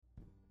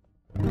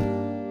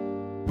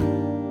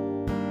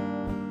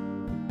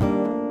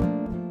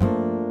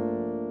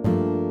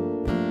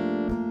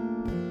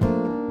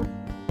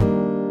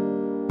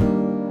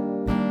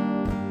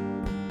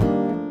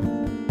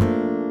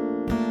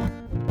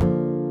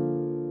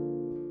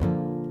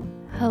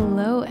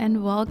Hello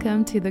and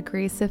welcome to the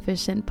Grace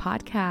Sufficient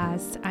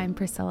podcast. I'm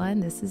Priscilla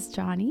and this is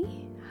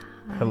Johnny.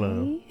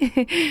 Hello.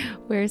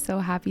 We're so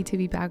happy to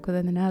be back with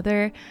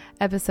another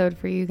episode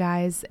for you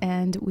guys,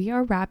 and we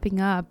are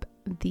wrapping up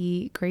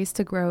the Grace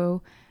to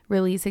Grow,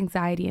 Release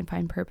Anxiety and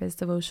Find Purpose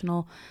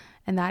devotional,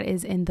 and that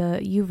is in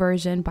the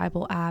YouVersion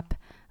Bible app.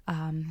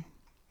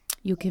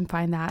 You can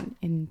find that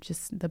in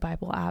just the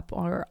Bible app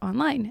or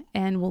online,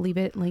 and we'll leave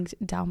it linked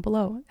down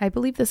below. I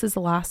believe this is the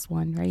last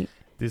one, right?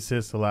 This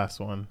is the last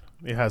one.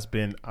 It has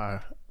been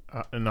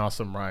an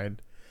awesome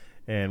ride,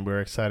 and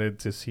we're excited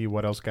to see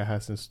what else God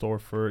has in store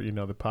for, the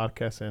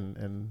podcast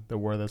and the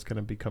word that's going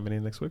to be coming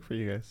in next week for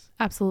you guys.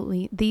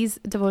 Absolutely. These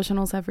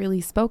devotionals have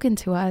really spoken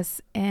to us,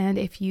 and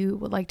if you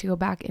would like to go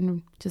back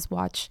and just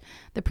watch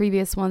the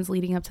previous ones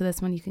leading up to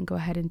this one, you can go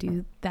ahead and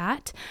do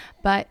that.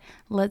 But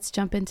let's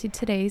jump into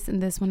today's,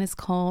 and this one is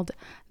called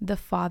The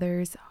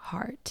Father's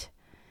Heart.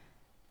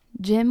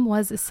 Jim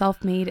was a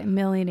self-made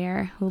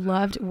millionaire who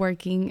loved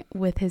working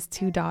with his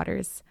two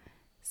daughters.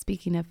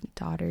 Speaking of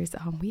daughters,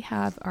 we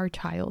have our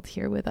child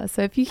here with us.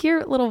 So if you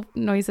hear little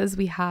noises,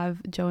 we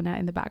have Jonah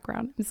in the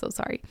background. I'm so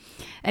sorry.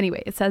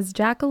 Anyway, it says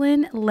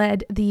Jacqueline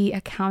led the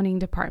accounting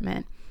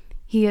department.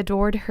 He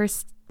adored her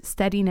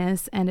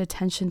steadiness and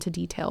attention to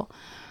detail,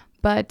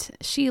 but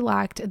she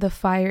lacked the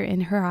fire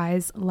in her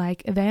eyes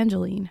like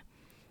Evangeline.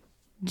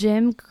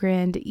 Jim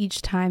grinned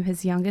each time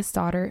his youngest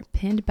daughter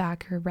pinned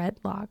back her red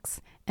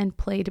locks and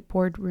played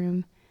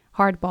boardroom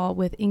hardball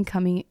with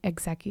incoming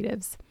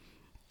executives.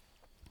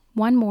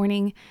 One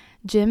morning,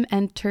 Jim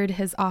entered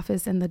his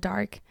office in the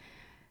dark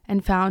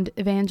and found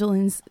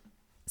Evangeline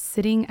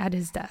sitting at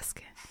his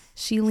desk.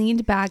 She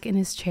leaned back in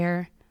his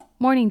chair.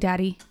 "Morning,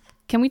 Daddy.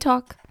 Can we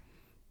talk?"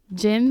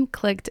 Jim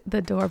clicked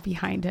the door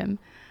behind him.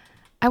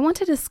 "I want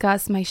to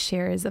discuss my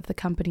shares of the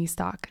company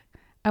stock.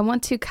 I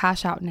want to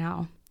cash out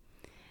now."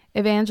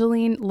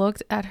 Evangeline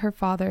looked at her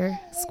father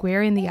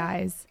square in the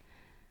eyes.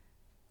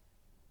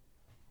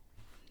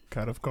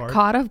 Caught off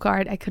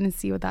guard. I couldn't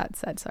see what that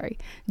said. Sorry.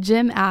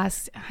 Jim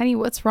asked, "Honey,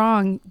 what's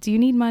wrong? Do you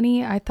need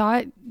money? I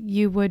thought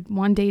you would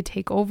one day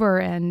take over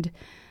and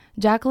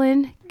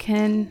Jacqueline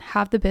can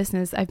have the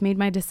business. I've made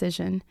my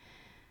decision."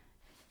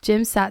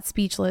 Jim sat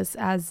speechless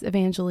as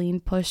Evangeline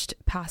pushed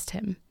past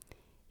him.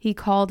 He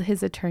called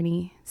his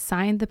attorney,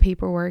 signed the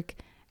paperwork,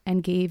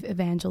 and gave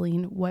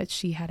Evangeline what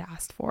she had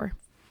asked for.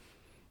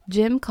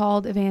 Jim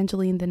called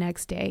Evangeline the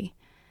next day,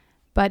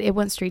 but it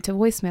went straight to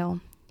voicemail.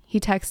 He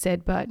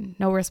texted, but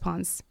no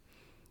response.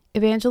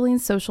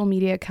 Evangeline's social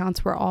media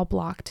accounts were all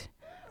blocked.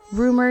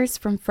 Rumors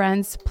from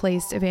friends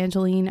placed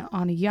Evangeline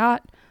on a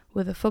yacht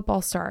with a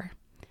football star.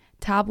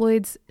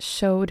 Tabloids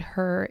showed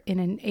her in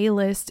an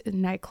A-list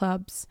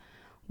nightclubs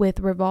with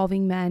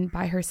revolving men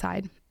by her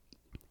side.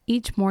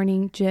 Each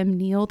morning, Jim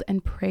kneeled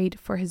and prayed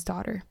for his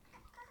daughter.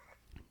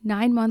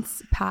 9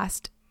 months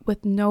passed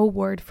with no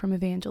word from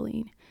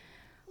Evangeline.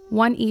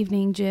 One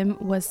evening, Jim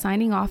was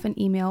signing off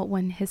an email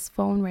when his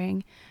phone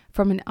rang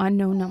from an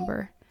unknown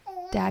number.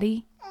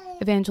 "Daddy?"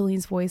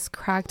 Evangeline's voice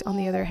cracked on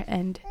the other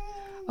end.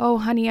 "Oh,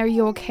 honey, are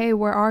you okay?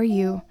 Where are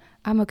you?"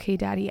 "I'm okay,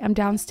 Daddy. I'm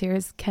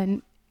downstairs.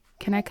 Can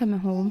I come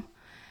home?"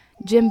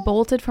 Jim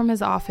bolted from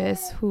his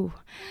office.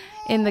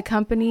 In the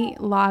company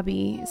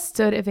lobby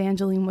stood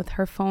Evangeline with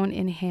her phone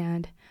in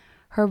hand,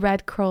 her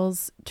red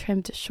curls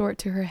trimmed short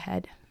to her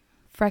head,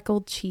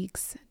 freckled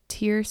cheeks,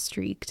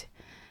 tear-streaked,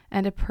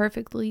 and a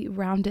perfectly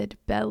rounded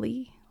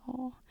belly.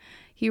 Oh.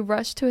 He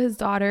rushed to his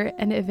daughter,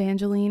 and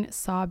Evangeline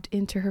sobbed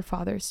into her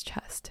father's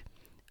chest.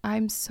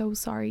 "I'm so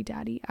sorry,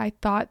 Daddy. I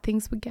thought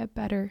things would get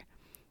better."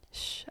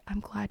 "Shh, I'm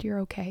glad you're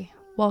okay.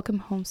 Welcome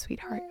home,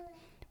 sweetheart."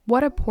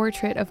 What a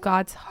portrait of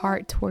God's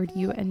heart toward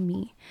you and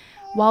me.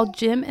 While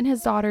Jim and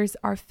his daughters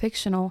are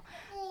fictional,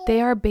 they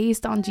are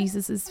based on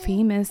Jesus'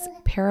 famous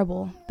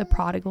parable, the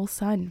prodigal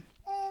son,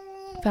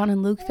 found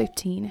in Luke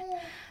 15.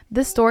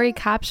 This story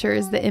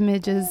captures the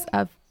images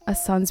of a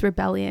son's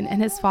rebellion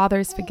and his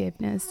father's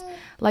forgiveness.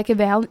 Like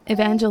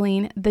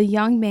Evangeline, the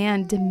young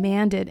man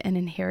demanded an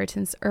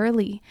inheritance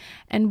early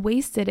and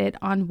wasted it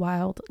on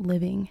wild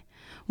living.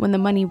 When the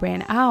money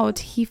ran out,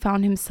 he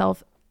found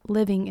himself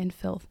living in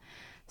filth.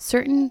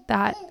 Certain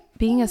that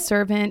being a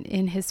servant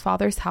in his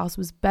father's house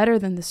was better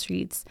than the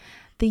streets,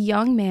 the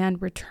young man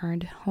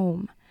returned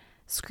home.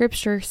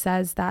 Scripture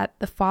says that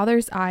the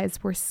father's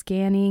eyes were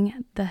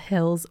scanning the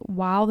hills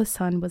while the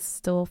son was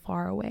still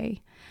far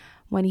away.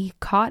 When he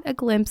caught a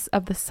glimpse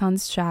of the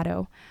son's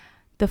shadow,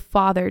 the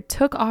father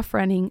took off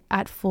running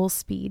at full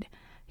speed.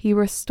 He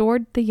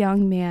restored the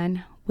young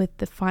man with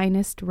the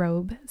finest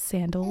robe,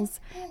 sandals,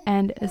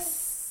 and a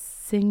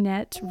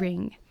signet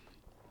ring.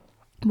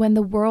 When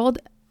the world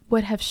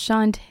would have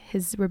shunned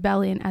his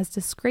rebellion as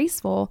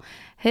disgraceful,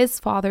 his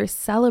father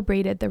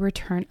celebrated the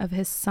return of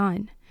his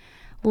son.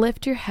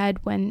 Lift your head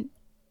when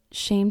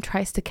shame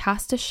tries to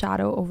cast a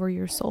shadow over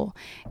your soul.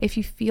 If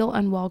you feel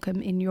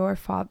unwelcome in your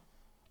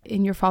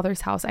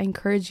father's house, I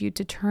encourage you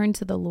to turn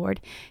to the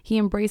Lord. He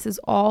embraces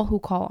all who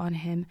call on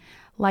him,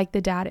 like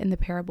the dad in the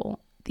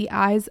parable. The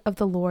eyes of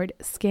the Lord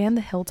scan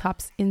the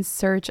hilltops in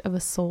search of a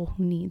soul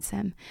who needs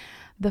him.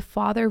 The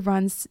Father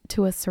runs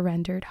to a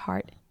surrendered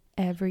heart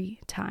every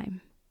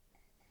time.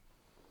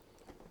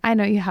 I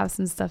know you have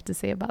some stuff to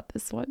say about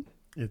this one.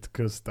 It's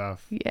good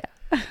stuff. Yeah.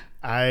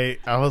 I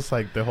was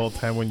like, the whole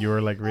time when you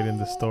were like reading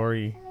the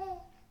story,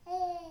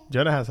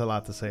 Jonah has a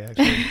lot to say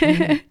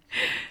actually.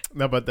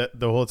 No, but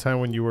the whole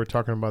time when you were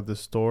talking about the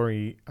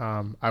story,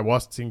 I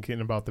was thinking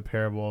about the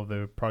parable of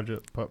the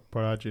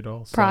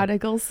prodigal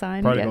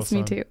son. Yes,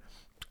 me too.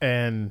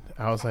 And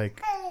I was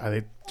like, are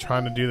they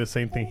trying to do the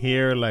same thing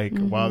here? Like,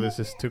 wow, this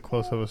is too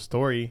close of a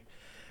story.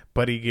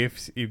 But it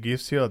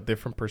gives you a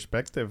different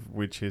perspective,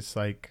 which is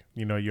like,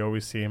 you know, you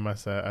always see him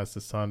as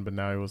the son, but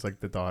now it was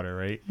like the daughter,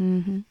 right?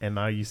 And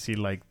now you see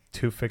like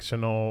two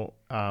fictional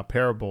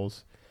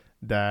parables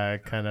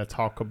that kind of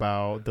talk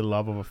about the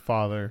love of a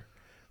father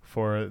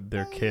for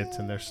their kids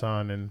and their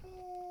son,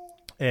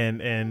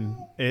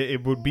 and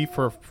it would be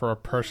for a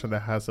person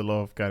that has the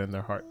love of God in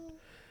their heart,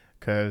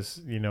 because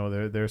you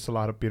know there's a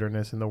lot of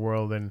bitterness in the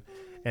world,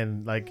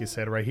 and like you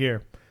said right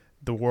here,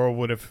 the world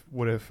would have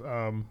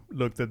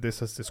looked at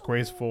this as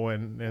disgraceful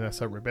and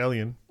as a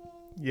rebellion,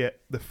 yet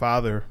the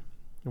father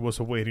was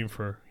waiting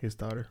for his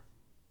daughter.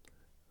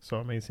 So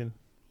amazing.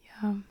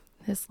 Yeah,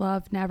 his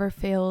love never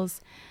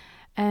fails.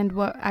 And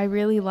what I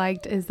really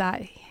liked is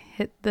that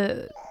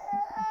the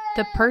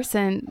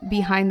person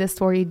behind the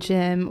story,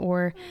 Jim,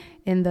 or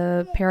in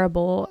the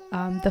parable,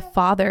 the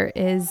father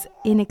is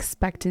in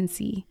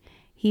expectancy.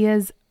 He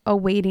is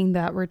awaiting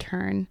that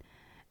return.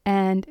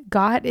 And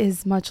God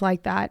is much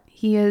like that.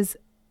 He is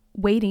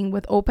waiting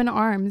with open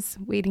arms,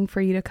 waiting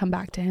for you to come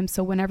back to him.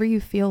 So whenever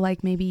you feel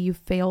like maybe you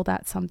failed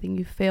at something,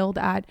 you failed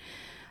at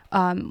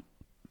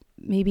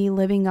maybe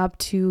living up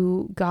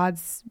to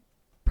God's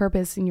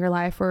purpose in your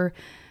life, or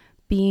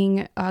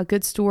being a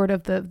good steward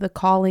of the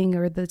calling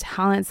or the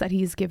talents that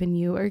he's given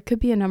you, or it could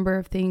be a number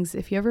of things.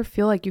 If you ever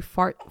feel like you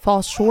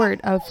fall short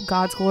of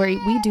God's glory,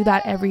 we do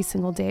that every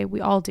single day. We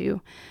all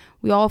do.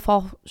 We all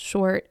fall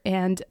short.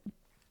 And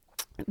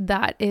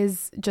that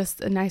is just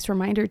a nice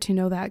reminder to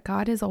know that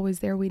God is always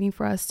there waiting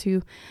for us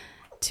to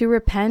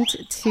repent,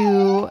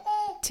 to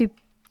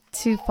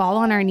fall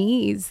on our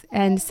knees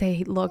and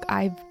say, look,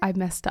 I've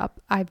messed up.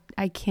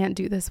 I can't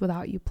do this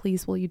without you.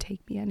 Please, will you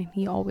take me in? And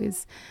he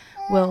always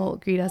will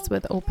greet us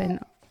with open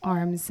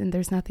arms, and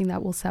there's nothing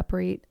that will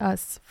separate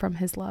us from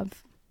his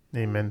love.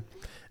 Amen.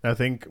 And I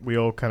think we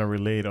all kind of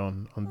relate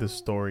on this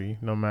story,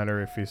 no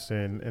matter if it's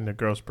in the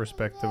girl's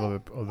perspective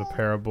of the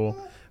parable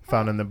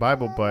found in the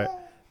Bible. But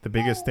the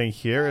biggest thing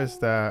here is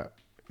that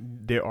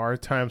there are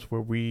times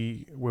where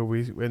we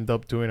end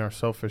up doing our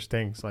selfish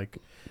things. Like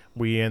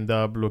we end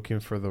up looking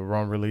for the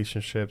wrong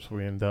relationships.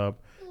 We end up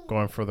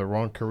going for the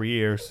wrong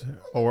careers,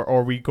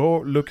 or we go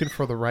looking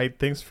for the right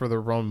things for the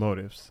wrong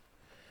motives.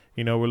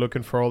 You know, we're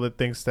looking for all the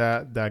things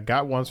that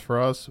God wants for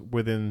us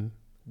within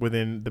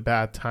the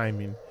bad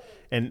timing,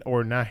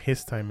 or not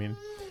his timing.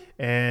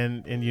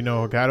 And you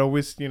know, God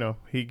always, you know,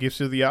 he gives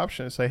you the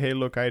option to say, hey,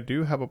 look, I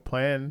do have a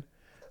plan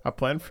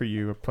for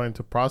you, a plan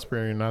to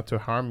prosper you, not to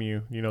harm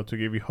you, you know, to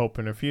give you hope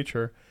in the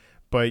future.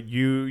 But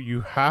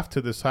you have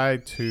to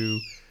decide to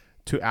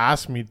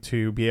ask me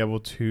to be able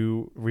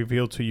to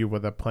reveal to you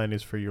what that plan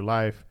is for your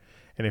life.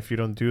 And if you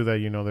don't do that,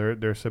 you know,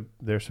 there's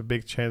a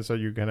big chance that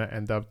you're gonna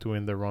end up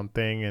doing the wrong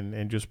thing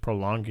and just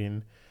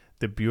prolonging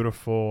the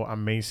beautiful,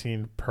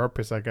 amazing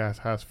purpose that God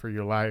has for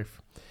your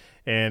life.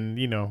 And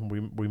you know,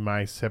 we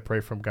might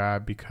separate from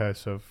God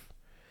because of,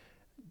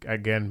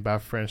 again,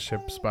 bad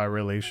friendships, bad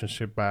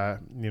relationship,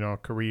 bad, you know,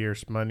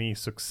 careers, money,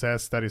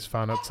 success that is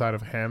found outside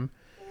of him.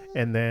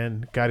 And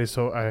then God is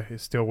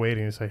still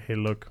waiting to say, hey,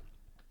 look,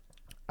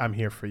 I'm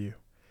here for you.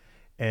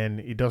 And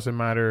it doesn't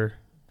matter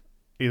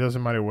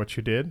what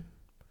you did.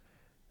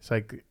 It's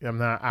like, I'm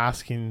not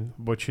asking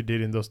what you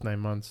did in those 9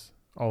 months.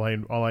 All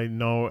I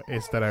know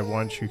is that I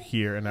want you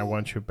here and I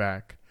want you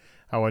back.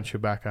 I want you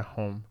back at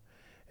home.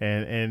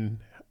 And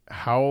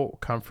how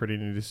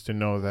comforting it is to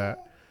know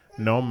that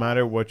no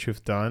matter what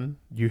you've done,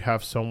 you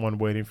have someone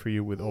waiting for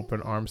you with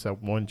open arms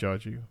that won't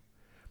judge you.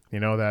 You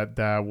know,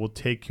 that will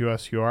take you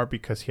as you are,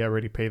 because he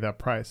already paid that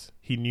price.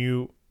 He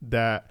knew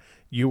that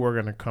you were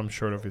going to come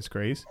short of his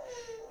grace.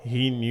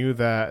 He knew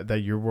that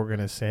you were going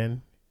to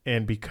sin.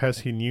 And because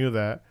he knew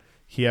that,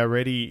 he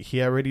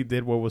already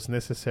did what was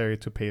necessary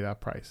to pay that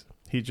price.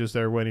 He's just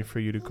there waiting for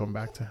you to come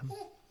back to him. Do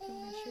you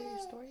want to share your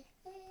story?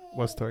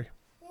 What story?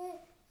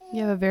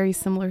 You have a very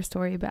similar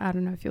story, but I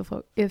don't know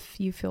if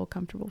you feel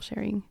comfortable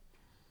sharing.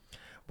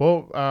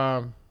 Well,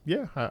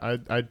 yeah,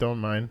 I don't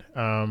mind.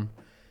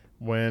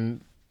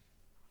 When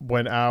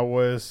I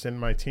was in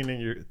my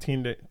teenage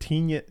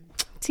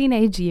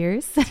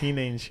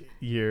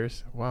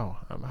years. Wow,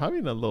 I'm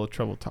having a little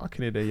trouble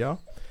talking today, y'all.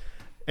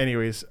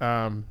 Anyways,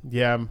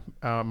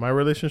 my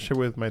relationship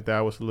with my dad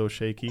was a little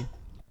shaky.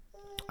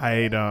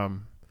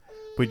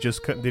 We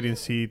just didn't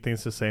see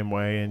things the same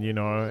way, and you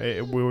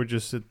know, we were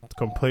just at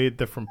complete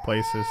different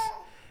places,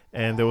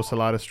 and there was a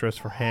lot of stress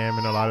for him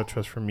and a lot of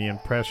stress for me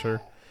and pressure.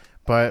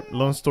 But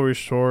long story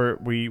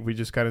short, we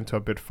just got into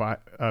a big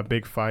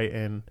fight,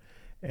 and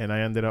and I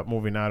ended up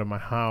moving out of my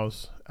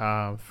house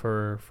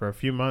for a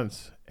few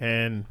months,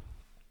 and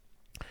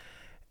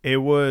it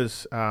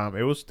was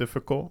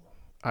difficult.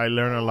 I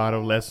learned a lot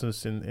of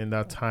lessons in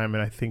that time,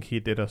 and I think he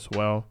did as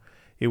well.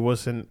 It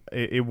wasn't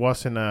a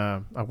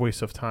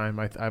waste of time.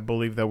 I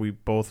believe that we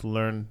both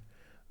learned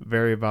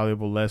very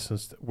valuable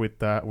lessons with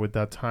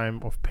that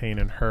time of pain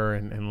and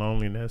hurt and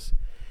loneliness.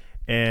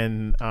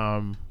 And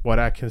what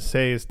I can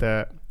say is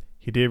that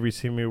he did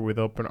receive me with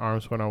open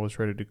arms when I was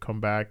ready to come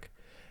back.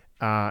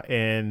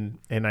 And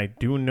I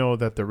do know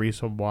that the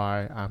reason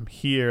why I'm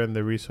here and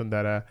the reason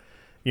that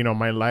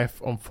my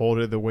life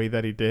unfolded the way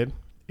that it did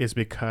is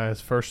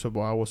because, first of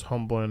all, I was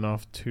humble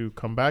enough to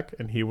come back,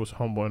 and he was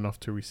humble enough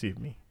to receive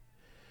me.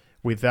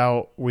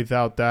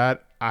 Without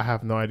that, I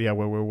have no idea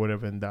where we would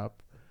have ended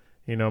up.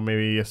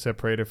 Maybe a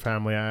separated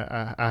family.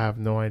 I have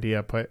no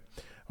idea. But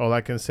all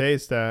I can say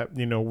is that,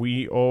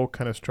 we all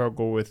kind of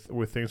struggle with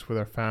things with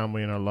our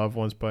family and our loved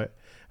ones. But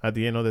at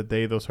the end of the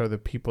day, those are the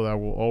people that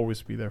will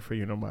always be there for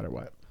you no matter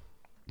what.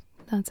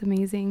 That's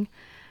amazing.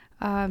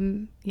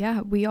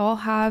 We all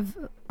have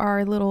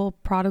our little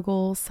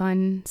prodigal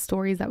son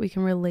stories that we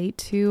can relate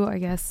to, I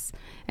guess.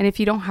 And if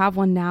you don't have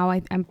one now,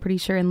 I'm pretty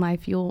sure in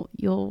life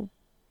you'll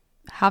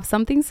have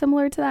something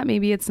similar to that.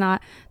 Maybe it's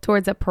not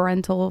towards a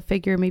parental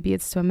figure. Maybe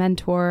it's to a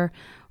mentor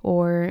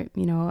or,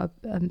 a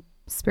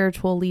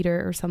spiritual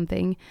leader or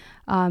something.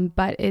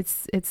 But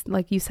it's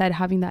like you said,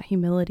 having that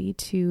humility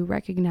to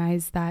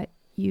recognize that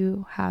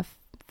you have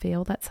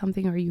failed at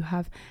something, or you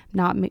have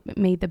not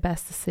made the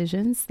best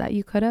decisions that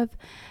you could have,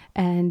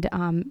 and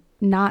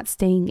not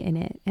staying in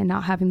it and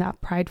not having that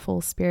prideful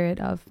spirit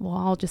of, well,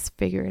 I'll just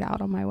figure it out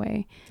on my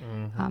way.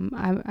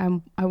 Mm-hmm.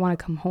 I want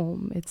to come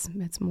home.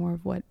 It's more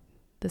of what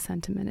the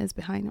sentiment is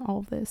behind all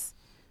of this.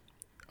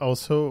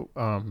 Also,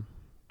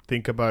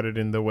 think about it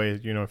in the way,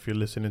 if you're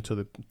listening to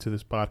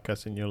this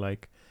podcast and you're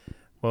like,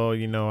 well,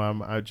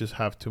 I just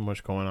have too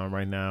much going on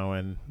right now,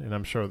 and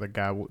I'm sure the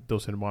God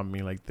doesn't want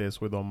me like this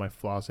with all my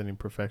flaws and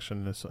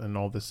imperfections and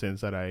all the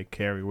sins that I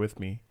carry with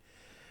me.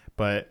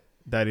 But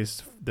that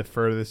is the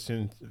furthest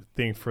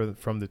thing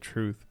from the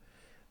truth.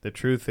 The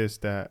truth is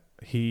that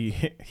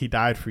he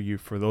died for you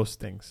for those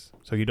things.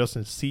 So he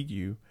doesn't see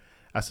you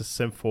as a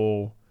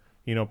sinful,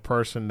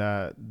 person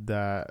that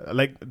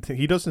like,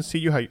 he doesn't see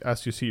you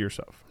as you see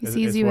yourself. He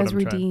sees you as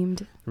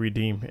redeemed.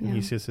 And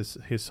he sees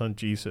his son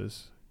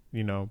Jesus,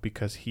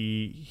 because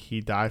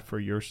he died for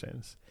your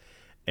sins.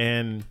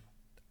 And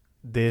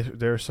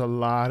there's a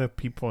lot of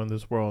people in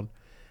this world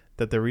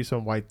that the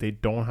reason why they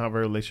don't have a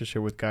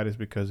relationship with God is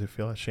because they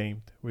feel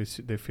ashamed.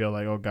 They feel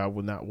like, oh, God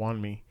would not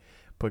want me.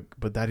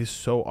 But that is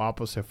so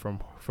opposite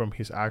from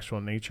his actual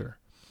nature.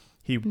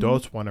 He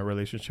does want a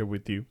relationship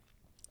with you.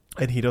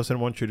 And he doesn't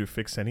want you to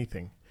fix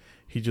anything.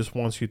 He just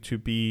wants you to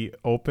be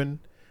open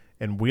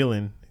and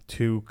willing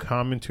to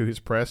come into his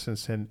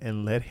presence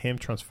and let him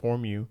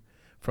transform you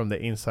from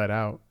the inside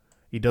out.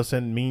 It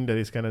doesn't mean that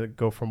it's going to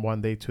go from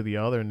one day to the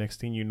other. Next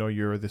thing you know,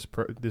 you're this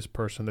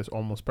person that's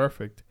almost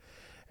perfect.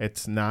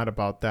 It's not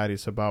about that.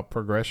 It's about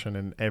progression.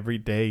 And every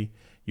day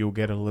you'll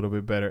get a little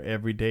bit better.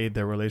 Every day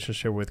the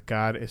relationship with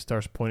God, it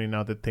starts pointing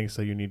out the things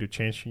that you need to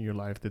change in your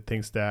life, the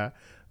things that,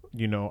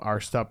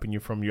 are stopping you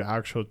from your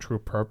actual true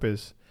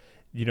purpose.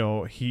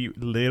 He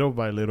little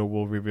by little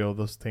will reveal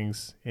those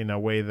things in a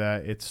way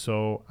that it's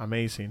so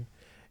amazing.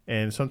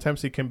 And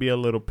sometimes it can be a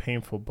little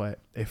painful, but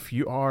if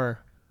you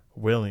are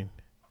willing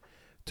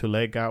to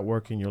let God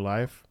work in your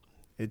life,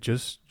 it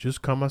just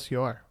come as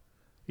you are.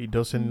 It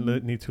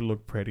doesn't need to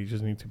look pretty. It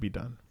just needs to be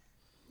done.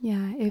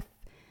 Yeah.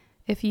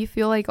 If you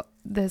feel like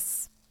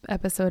this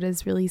episode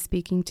is really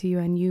speaking to you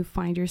and you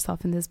find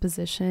yourself in this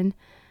position,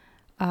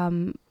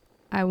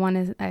 I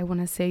want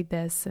to say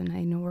this, and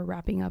I know we're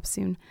wrapping up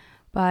soon,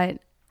 but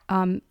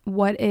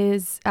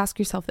ask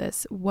yourself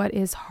this: what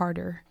is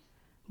harder?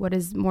 What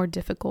is more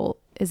difficult?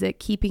 Is it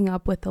keeping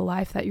up with the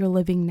life that you're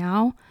living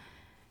now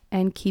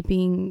and keep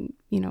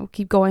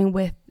going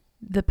with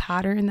the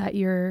pattern that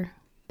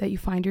you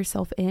find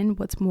yourself in?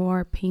 What's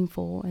more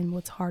painful and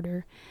what's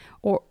harder?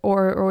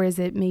 Or is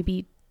it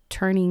maybe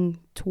turning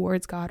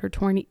towards God, or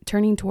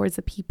turning towards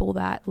the people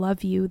that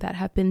love you, that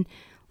have been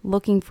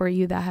looking for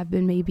you, that have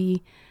been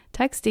maybe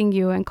texting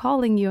you and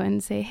calling you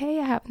and say, hey,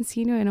 I haven't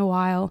seen you in a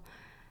while.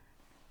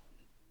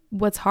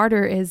 What's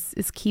harder is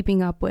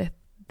keeping up with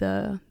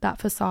that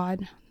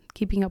facade,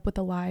 keeping up with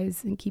the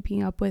lies, and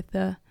keeping up with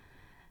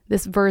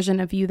this version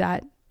of you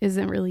that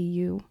isn't really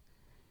you.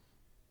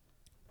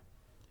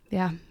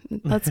 Yeah,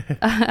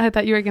 I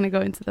thought you were going to go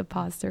into the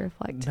pause to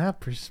reflect.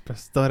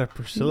 Pastora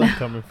Priscilla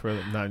coming for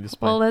them. No,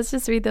 just well, let's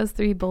just read those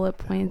 3 bullet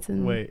points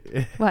and wait.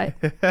 What?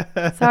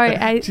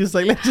 Sorry, just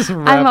like, let's just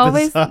wrap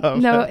this up.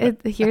 No,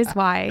 here's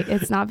why.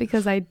 It's not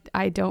because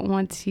I don't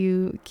want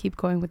to keep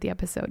going with the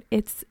episode.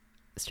 It's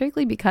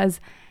strictly because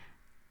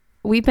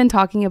we've been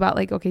talking about,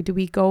 like, okay, do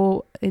we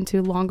go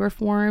into longer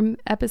form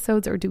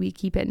episodes, or do we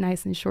keep it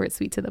nice and short,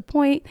 sweet, to the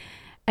point?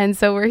 And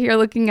so we're here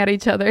looking at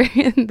each other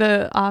in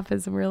the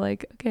office, and we're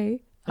like, okay,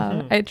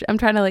 I'm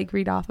trying to like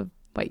read off of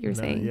what you're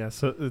saying. Yeah.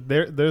 So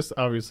there's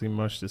obviously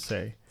much to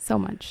say. So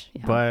much.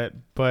 Yeah.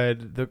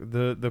 But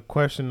the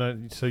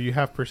question. So you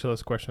have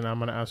Priscilla's question. I'm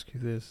gonna ask you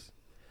this.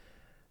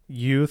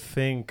 You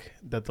think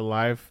that the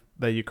life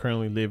that you're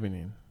currently living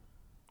in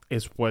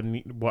is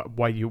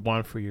what you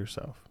want for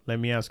yourself? Let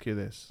me ask you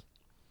this.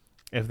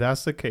 If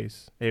that's the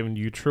case, and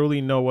you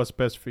truly know what's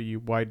best for you,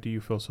 why do you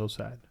feel so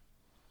sad?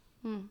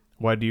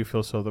 Why do you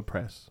feel so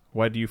depressed?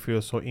 Why do you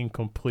feel so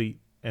incomplete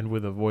and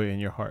with a void in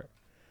your heart?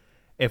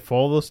 If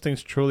all those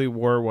things truly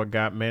were what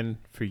God meant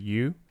for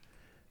you,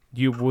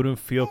 you wouldn't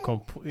feel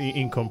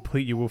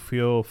incomplete. You will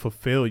feel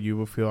fulfilled. You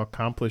will feel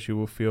accomplished. You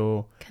will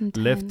feel content,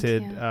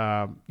 lifted.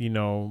 Yeah.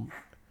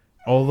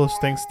 All those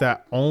things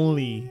that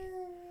only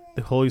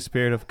the Holy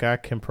Spirit of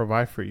God can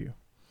provide for you.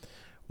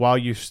 While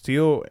you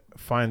still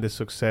find the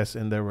success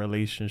in the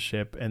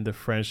relationship and the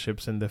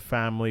friendships and the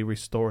family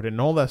restored and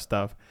all that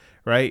stuff,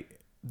 right?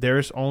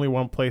 There's only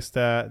one place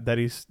that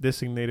is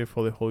designated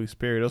for the Holy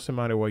Spirit. It doesn't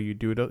matter what you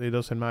do. It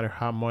doesn't matter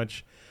how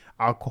much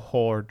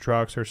alcohol or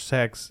drugs or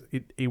sex.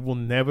 It will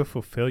never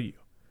fulfill you.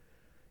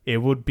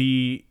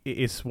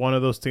 It's one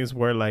of those things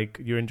where like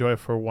you enjoy it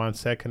for 1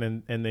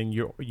 second and then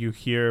you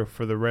hear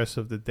for the rest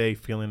of the day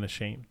feeling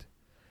ashamed.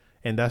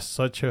 And that's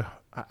such a,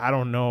 I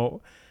don't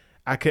know.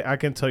 I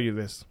can tell you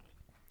this.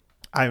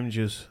 I'm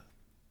just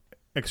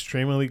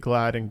extremely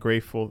glad and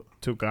grateful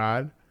to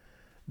God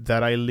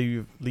that I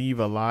live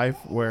a life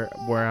where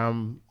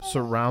I'm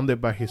surrounded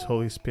by His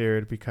Holy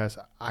Spirit, because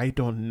I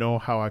don't know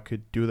how I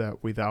could do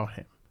that without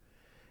Him.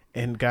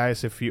 And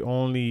guys, if you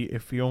only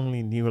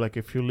knew, like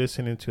if you're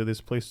listening to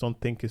this, please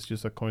don't think it's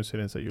just a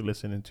coincidence that you're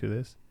listening to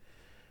this.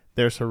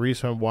 There's a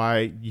reason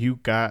why you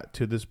got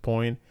to this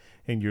point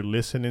and you're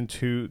listening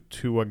to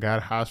what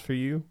God has for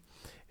you.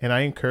 And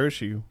I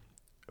encourage you,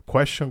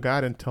 question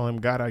God and tell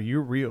Him, God, are you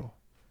real?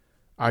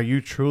 Are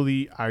you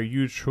truly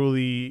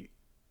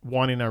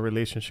wanting a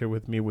relationship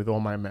with me with all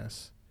my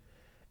mess?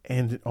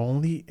 And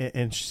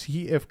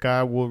see if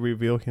God will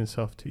reveal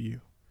Himself to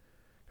you.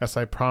 As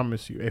I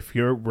promise you, if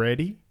you're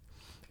ready,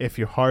 if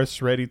your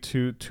heart's ready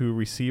to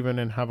receive Him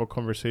and have a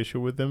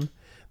conversation with Him,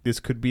 this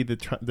could be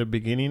the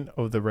beginning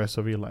of the rest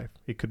of your life.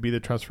 It could be the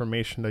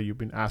transformation that you've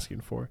been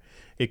asking for.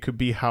 It could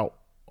be how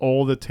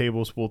all the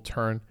tables will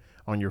turn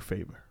on your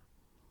favor.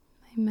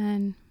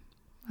 Amen.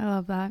 I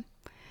love that.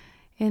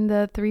 In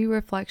the 3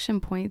 reflection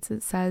points,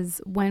 it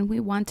says, when we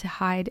want to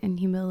hide in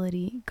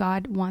humility,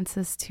 God wants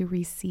us to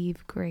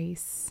receive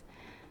grace.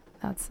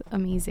 That's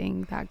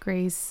amazing. That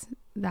grace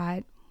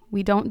that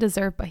we don't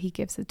deserve, but He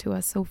gives it to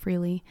us so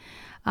freely.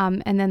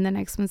 And then the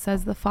next one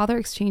says, the Father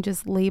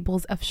exchanges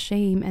labels of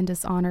shame and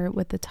dishonor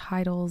with the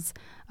titles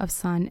of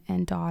son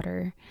and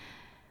daughter.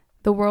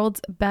 The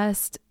world's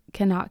best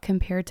cannot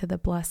compare to the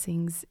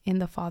blessings in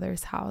the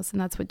Father's house.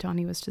 And that's what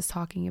Johnny was just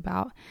talking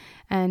about.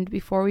 And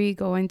before we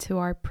go into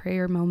our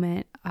prayer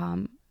moment,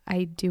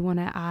 I do want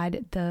to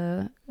add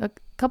a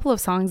couple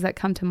of songs that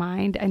come to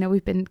mind. I know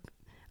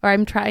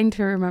I'm trying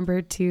to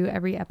remember to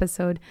every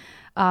episode,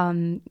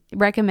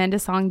 recommend a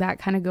song that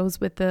kind of goes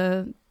with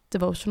the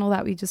devotional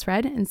that we just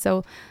read. And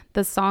so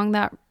the song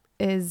that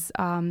is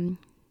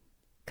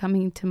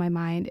coming to my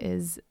mind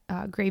is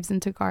Graves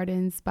into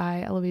Gardens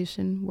by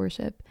Elevation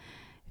Worship,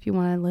 if you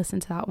want to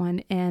listen to that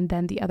one. And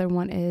then the other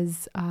one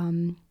is,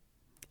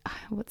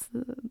 what's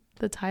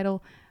the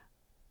title?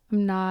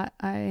 I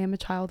am a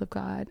child of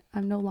God.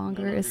 I'm no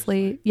longer a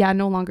slave. Yeah,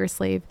 no longer a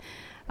slave.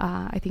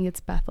 I think it's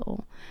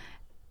Bethel.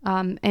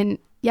 And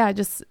yeah,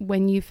 just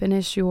when you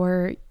finish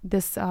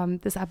this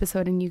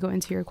episode and you go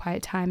into your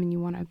quiet time and you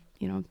want to,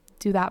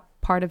 do that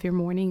part of your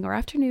morning or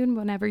afternoon,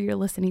 whenever you're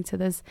listening to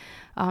this,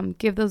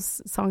 give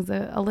those songs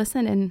a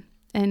listen,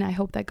 and I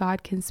hope that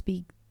God can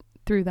speak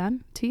through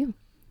them to you.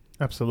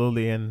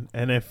 Absolutely. And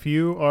if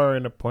you are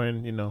in a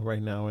point,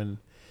 right now in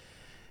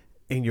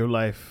your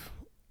life,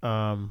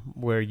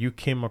 where you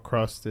came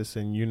across this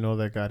and you know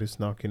that God is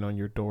knocking on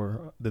your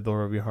door, the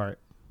door of your heart,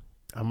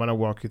 I'm going to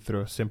walk you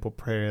through a simple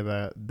prayer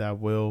that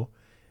will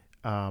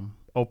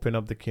open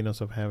up the kingdoms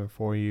of heaven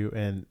for you,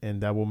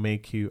 and that will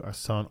make you a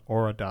son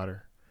or a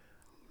daughter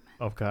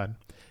of God.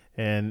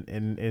 And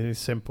it is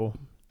simple.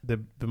 The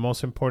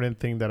most important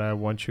thing that I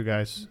want you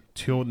guys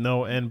to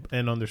know and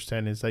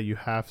understand is that you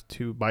have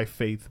to, by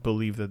faith,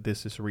 believe that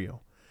this is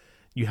real.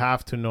 You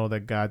have to know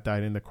that God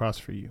died in the cross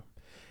for you,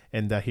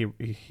 and that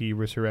he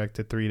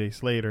resurrected 3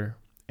 days later,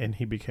 and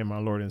He became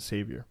our Lord and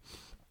Savior.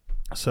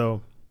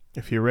 So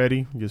if you're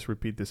ready, just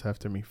repeat this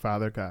after me.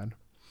 Father God,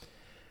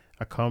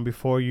 I come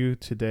before you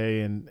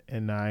today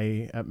and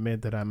I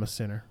admit that I'm a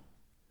sinner,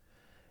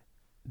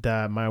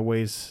 that my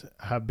ways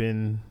have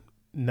been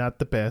not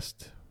the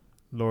best,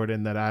 Lord,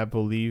 and that I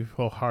believe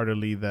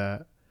wholeheartedly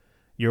that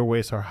your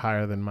ways are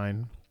higher than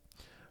mine.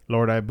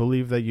 Lord, I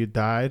believe that you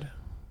died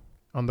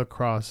on the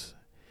cross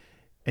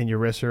and you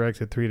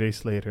resurrected 3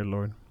 days later,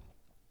 Lord.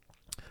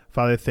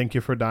 Father, thank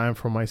you for dying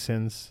for my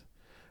sins.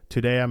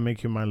 Today I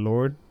make you my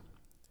Lord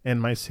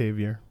and my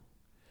Savior.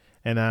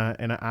 And I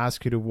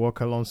ask you to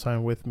walk alongside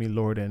with me,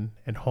 Lord,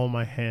 and hold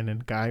my hand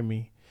and guide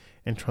me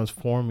and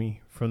transform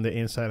me from the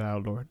inside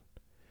out, Lord.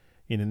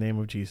 In the name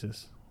of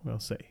Jesus, we'll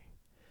say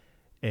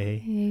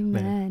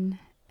Amen.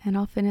 And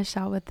I'll finish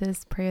out with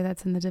this prayer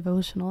that's in the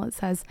devotional. It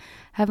says,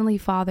 Heavenly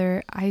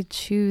Father, I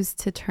choose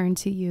to turn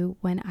to you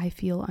when I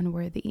feel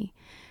unworthy.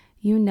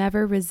 You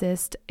never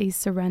resist a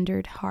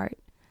surrendered heart.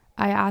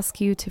 I ask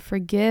you to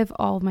forgive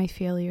all my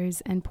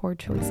failures and poor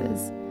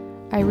choices.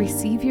 I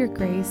receive your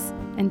grace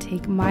and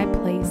take my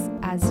place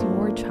as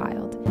your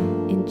child.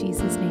 In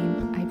Jesus'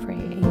 name I pray.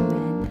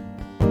 Amen.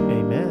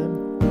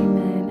 Amen.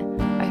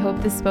 Amen. I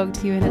hope this spoke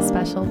to you in a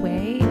special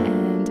way,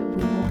 and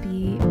we will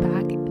be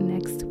back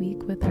next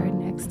week with our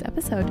next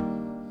episode.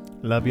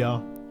 Love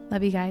y'all.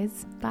 Love you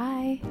guys.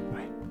 Bye.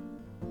 Bye.